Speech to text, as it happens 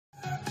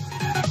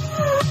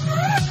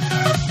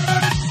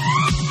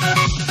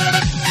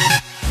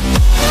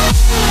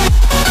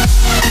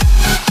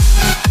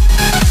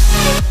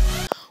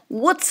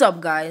What's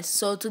up, guys?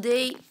 So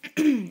today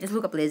it's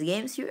Luca Plays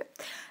Games here,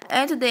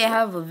 and today I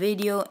have a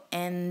video,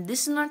 and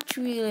this is not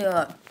really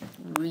a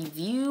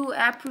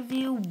app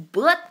review,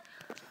 but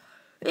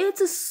it's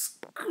a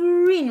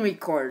screen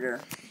recorder.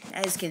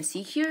 As you can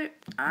see here,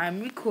 I'm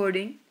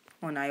recording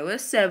on iOS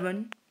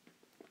 7,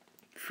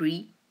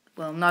 free.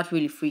 Well, not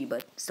really free,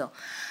 but still.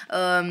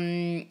 Let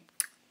me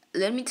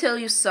tell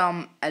you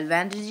some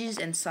advantages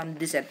and some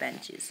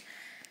disadvantages.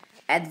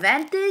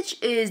 Advantage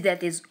is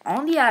that it's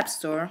on the App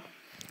Store,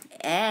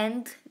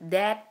 and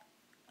that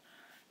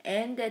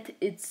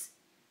it's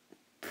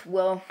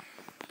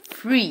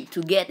free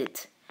to get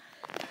it.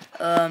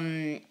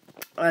 Another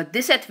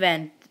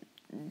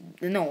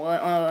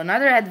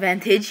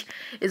advantage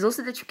is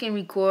also that you can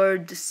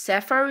record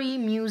Safari,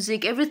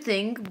 music,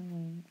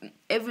 everything.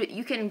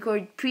 You can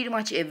record pretty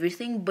much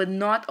everything, but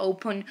not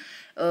open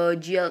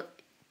GLES's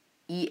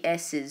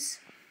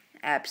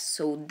apps.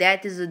 So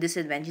that is a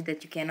disadvantage,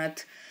 that you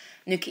cannot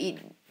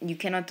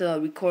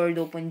record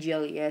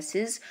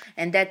OpenGLES's,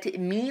 and that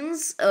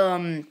means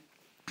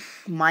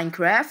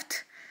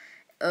Minecraft,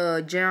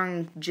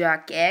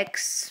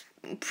 jailbreack,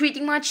 pretty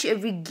much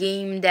every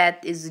game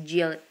that is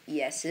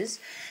GLS,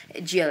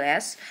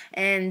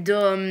 and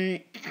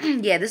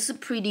yeah, this is a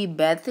pretty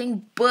bad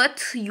thing,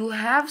 but you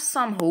have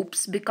some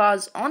hopes,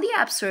 because on the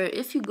App Store,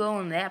 if you go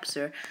on the App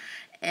Store,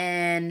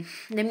 and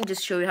let me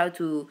just show you how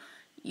to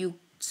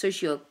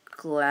search your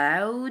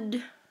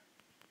cloud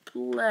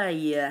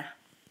player.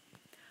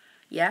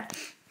 Yeah,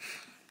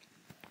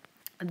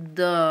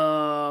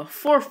 the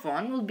fourth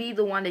one will be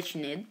the one that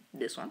you need,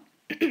 this one.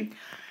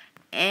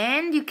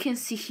 And you can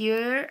see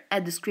here a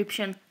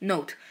description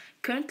note: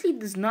 currently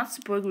does not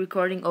support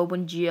recording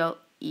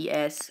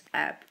OpenGLES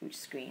app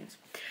screens,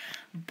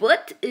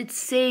 but it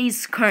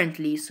says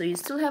currently, so you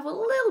still have a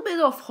little bit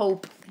of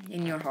hope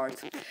in your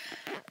heart.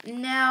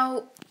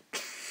 Now,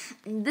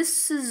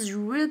 this is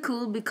really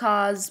cool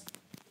because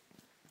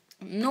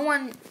no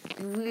one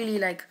really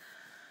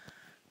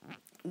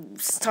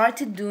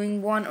started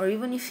doing one, or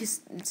even if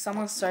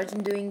someone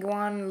started doing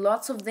one,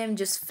 lots of them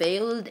just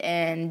failed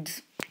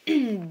and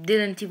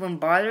didn't even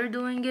bother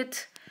doing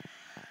it.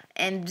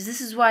 And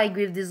this is why I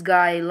give this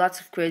guy lots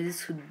of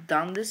credits who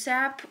done this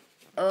app.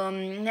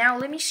 Now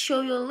let me show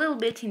you a little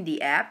bit in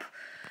the app.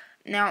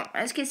 Now,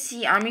 as you can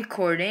see, I'm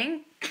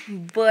recording,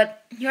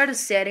 but here are the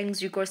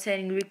settings: record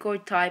setting,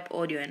 record type,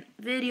 audio and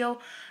video,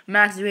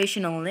 max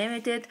duration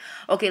unlimited.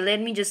 Okay,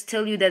 let me just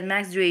tell you that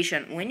max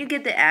duration, when you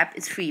get the app,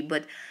 it's free,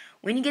 but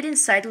when you get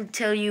inside, it'll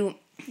tell you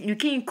you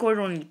can record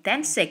only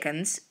 10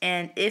 seconds,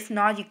 and if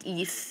not,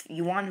 if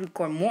you want to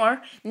record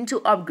more, you need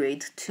to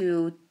upgrade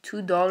to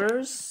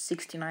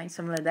 $2.69,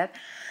 something like that.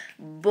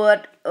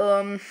 But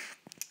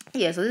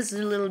yeah, so this is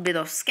a little bit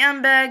of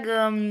scam bag.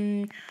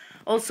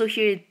 Also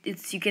here,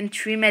 you can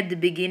trim at the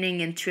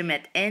beginning and trim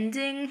at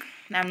ending.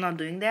 I'm not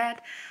doing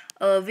that.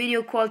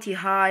 Video quality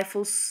high,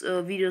 full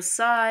video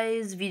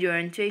size, video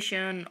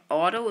orientation,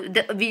 auto.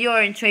 The video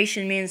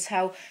orientation means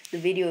how the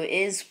video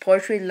is,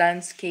 portrait,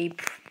 landscape.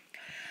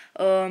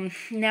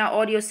 Now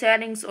audio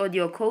settings,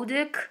 audio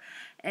codec,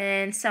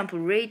 and sample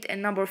rate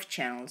and number of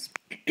channels.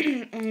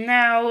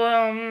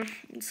 Now,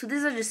 so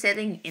these are the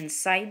settings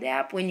inside the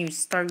app when you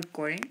start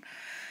recording.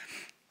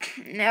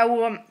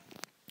 Now,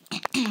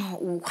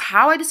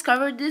 how I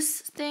discovered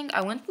this thing,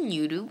 I went on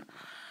YouTube.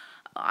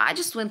 I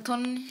just went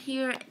on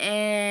here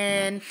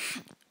and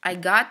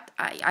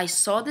I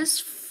saw this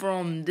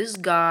from this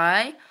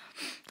guy.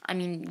 I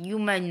mean, you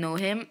might know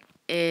him.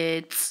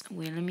 Wait,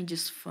 let me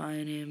just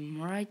find him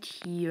right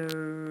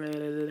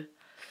here.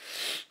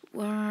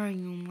 Where are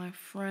you, my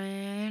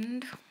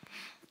friend?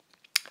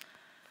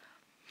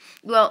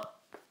 Well,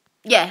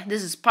 yeah,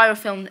 this is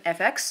Pyrofilm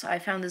FX. I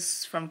found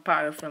this from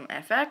Pyrofilm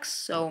FX.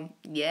 So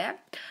yeah,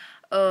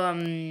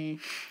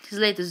 his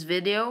latest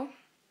video,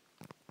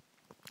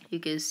 you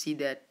can see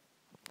that.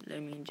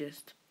 Let me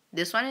just,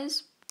 this one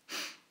is,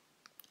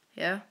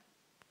 yeah,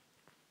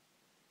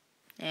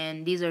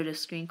 and these are the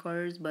screen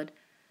recorders. But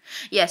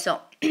yeah,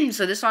 so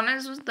so this one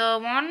is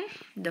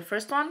the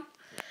first one.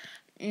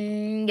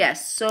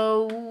 Yes,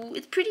 so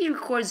it pretty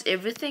records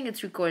everything.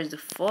 It records the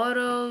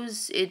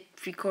photos, it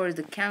records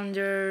the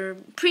calendar,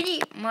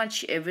 pretty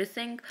much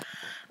everything.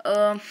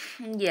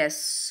 Yes,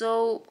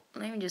 so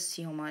let me just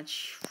see how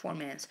much. 4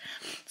 minutes.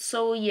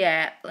 So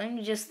yeah, let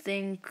me just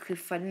think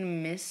if I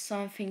didn't miss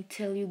something,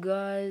 tell you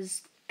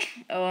guys.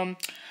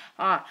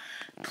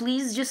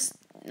 Please just,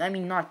 I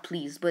mean, not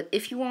please, but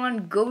if you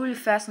want, go really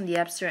fast on the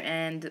App Store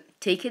and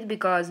take it,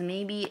 because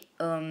maybe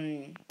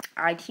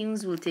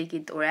iTunes will take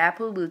it, or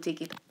Apple will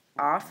take it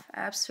off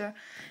App Store.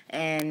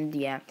 And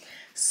yeah,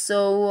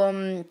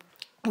 so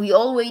we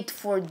all wait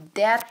for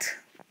that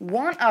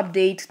one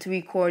update to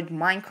record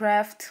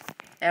Minecraft.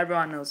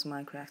 Everyone knows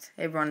Minecraft,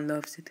 everyone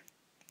loves it,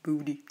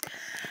 booty.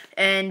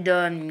 And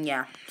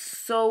yeah,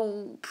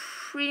 so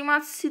pretty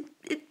much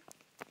it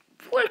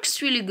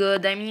works really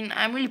good. I mean,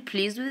 I'm really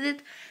pleased with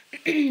it.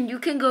 You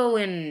can go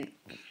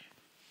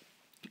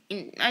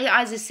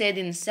as I said,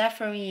 in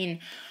Safari, in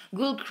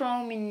Google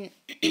Chrome, in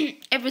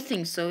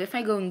everything. So if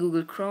I go in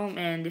Google Chrome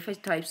and if I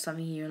type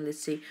something here,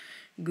 let's say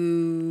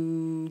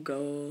Google.com,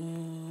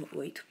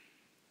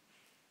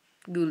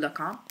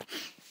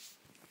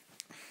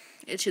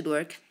 it should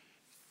work.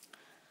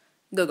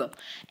 Go.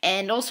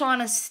 And also I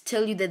want to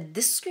tell you that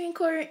this screen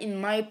recorder, in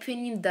my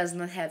opinion, does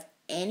not have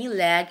any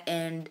lag,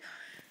 and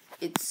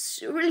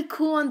it's really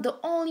cool. And the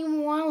only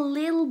one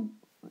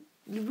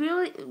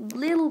really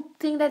little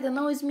thing that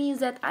annoys me is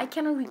that I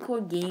cannot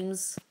record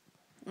games,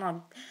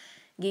 not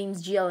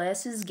games,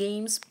 GLS's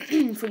games,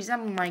 for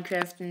example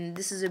Minecraft, and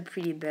this is a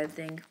pretty bad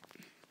thing.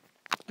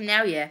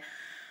 Now yeah,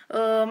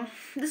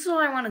 this is all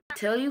I want to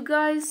tell you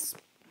guys.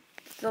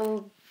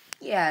 So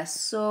yeah,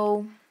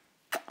 so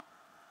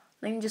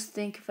let me just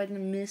think if I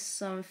didn't miss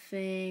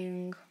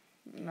something.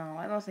 No,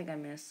 I don't think I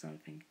missed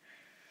something.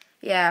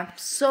 Yeah,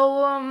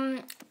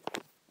 so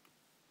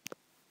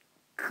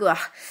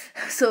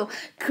so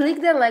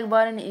click that like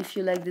button if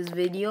you like this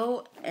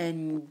video,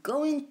 and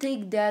go and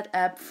take that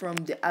app from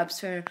the App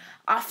Store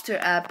after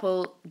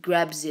Apple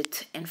grabs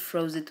it and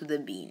throws it to the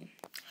bin.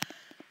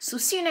 So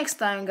see you next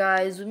time,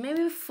 guys,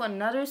 maybe for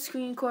another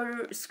screen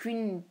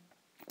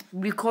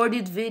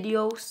recorded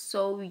video.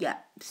 So yeah,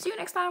 see you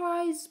next time,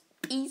 guys.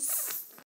 Peace.